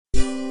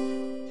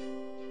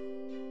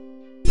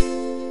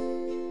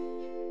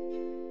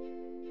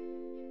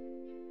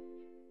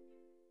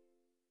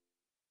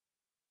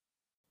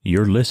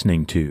You're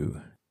listening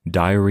to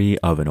Diary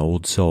of an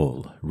Old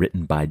Soul,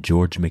 written by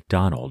George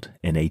MacDonald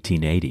in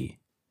 1880.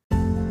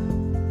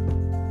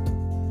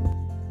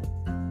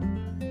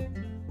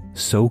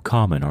 So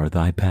common are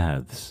thy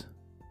paths.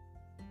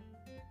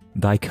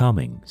 Thy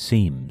coming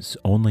seems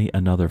only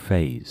another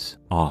phase,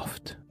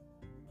 oft,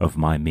 of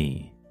my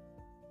me.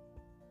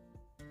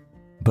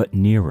 But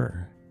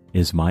nearer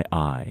is my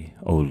eye,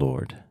 O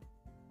Lord,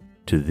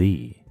 to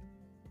thee,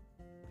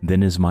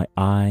 than is my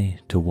eye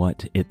to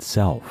what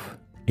itself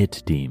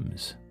it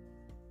deems.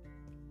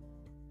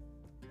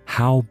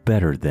 How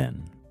better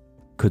then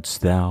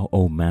couldst thou,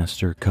 O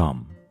Master,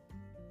 come,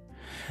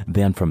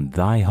 than from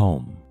thy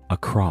home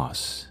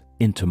across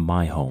into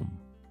my home,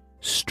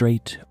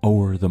 straight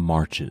o'er the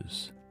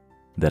marches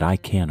that I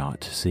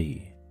cannot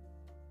see.